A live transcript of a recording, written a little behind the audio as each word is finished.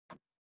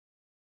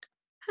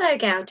Hello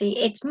Gaudi,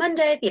 it's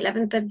Monday the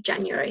 11th of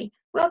January.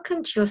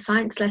 Welcome to your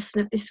science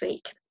lesson of this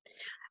week.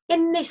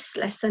 In this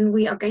lesson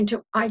we are going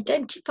to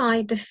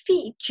identify the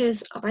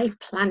features of a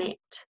planet.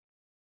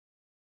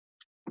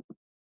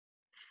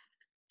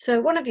 So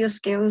one of your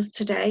skills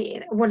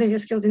today, one of your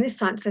skills in this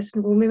science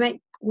lesson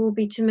will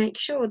be to make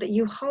sure that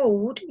you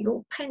hold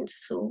your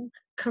pencil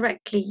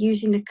correctly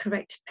using the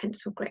correct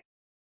pencil grip.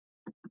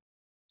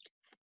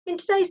 In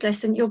today's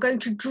lesson, you're going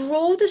to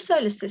draw the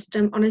solar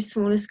system on a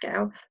smaller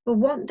scale, but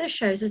one that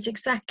shows us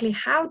exactly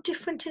how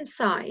different in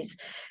sizes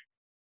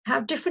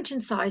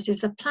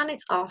the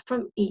planets are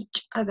from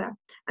each other.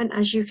 And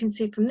as you can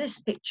see from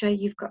this picture,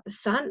 you've got the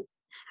sun,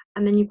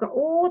 and then you've got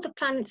all the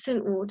planets in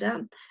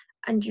order,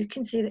 and you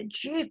can see that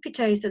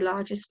Jupiter is the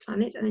largest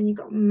planet, and then you've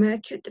got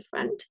Mercury at the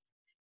front,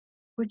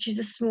 which is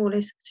the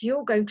smallest. So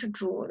you're going to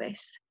draw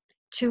this.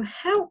 To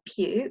help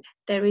you,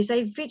 there is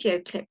a video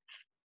clip.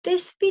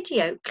 This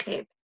video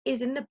clip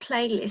is in the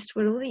playlist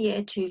where all the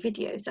year 2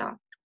 videos are.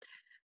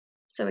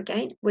 So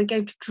again, we're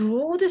going to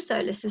draw the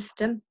solar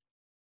system.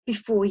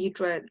 Before you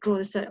draw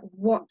the solar,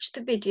 watch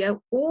the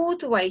video all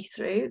the way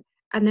through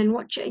and then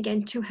watch it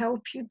again to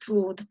help you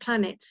draw the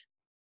planets.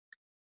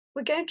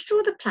 We're going to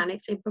draw the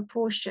planets in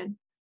proportion.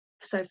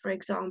 So for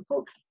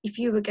example, if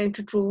you were going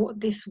to draw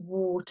this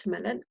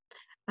watermelon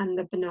and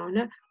the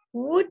banana,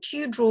 would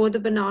you draw the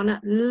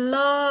banana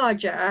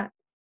larger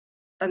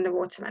than the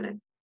watermelon?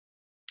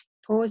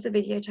 Pause the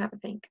video to have a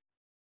think.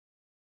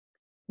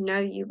 No,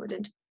 you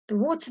wouldn't. The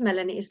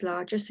watermelon is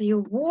larger, so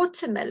your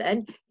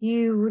watermelon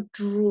you would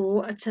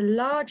draw at a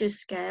larger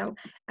scale,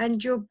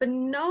 and your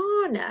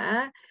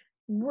banana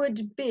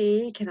would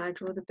be, can I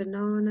draw the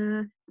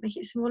banana, make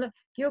it smaller?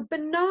 Your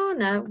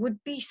banana would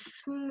be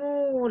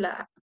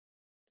smaller.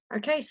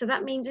 Okay, so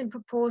that means in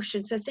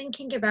proportion. So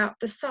thinking about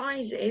the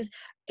sizes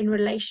in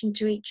relation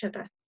to each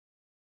other.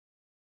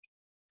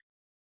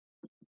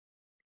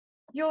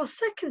 Your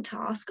second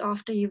task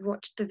after you've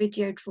watched the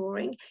video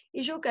drawing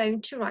is you're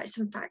going to write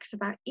some facts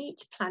about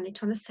each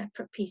planet on a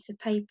separate piece of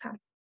paper.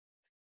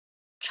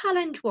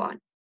 Challenge 1.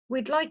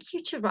 We'd like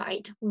you to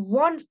write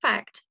one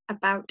fact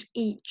about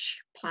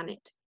each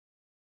planet.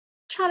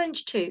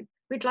 Challenge 2.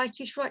 We'd like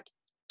you to write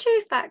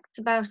 2 facts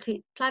about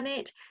each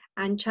planet.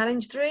 And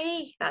challenge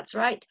 3, that's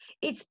right,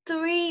 it's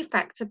 3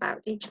 facts about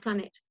each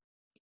planet.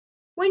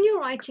 When you're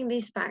writing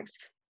these facts,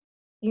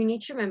 you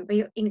need to remember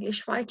your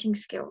English writing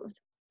skills.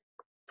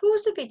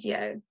 Pause the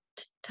video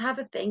to have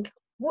a think.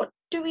 What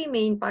do we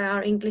mean by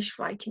our English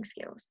writing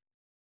skills?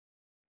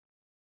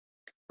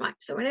 Right,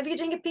 so whenever you're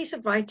doing a piece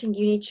of writing,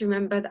 you need to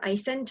remember that a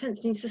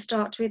sentence needs to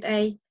start with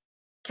a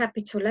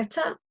capital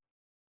letter,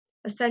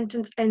 a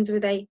sentence ends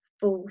with a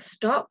full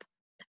stop,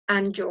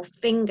 and your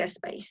finger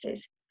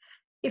spaces.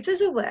 If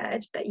there's a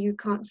word that you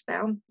can't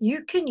spell,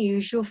 you can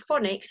use your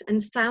phonics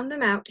and sound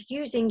them out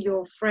using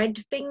your Fred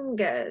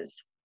fingers.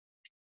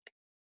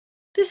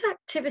 This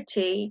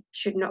activity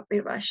should not be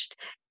rushed.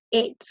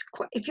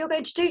 If you're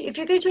going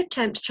to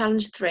attempt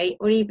challenge 3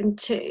 or even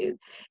 2,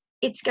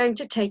 it's going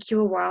to take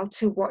you a while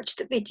to watch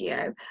the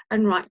video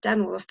and write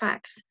down all the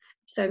facts.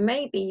 So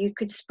maybe you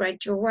could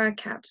spread your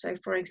work out. So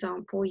for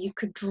example, you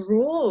could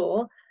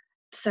draw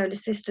the solar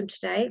system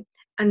today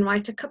and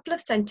write a couple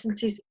of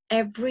sentences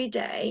every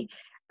day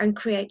and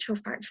create your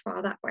fact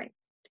file that way.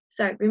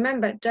 So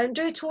remember, don't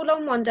do it all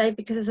on one day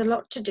because there's a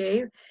lot to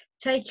do.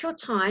 Take your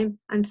time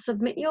and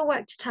submit your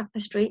work to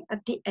Tapestry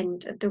at the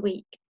end of the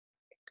week.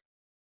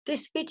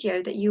 This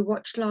video that you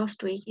watched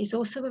last week is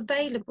also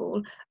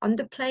available on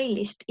the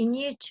playlist in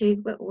Year 2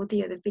 where all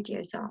the other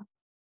videos are.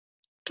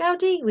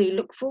 Gaudi, we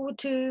look forward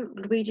to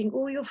reading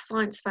all your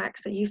science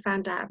facts that you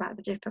found out about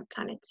the different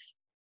planets.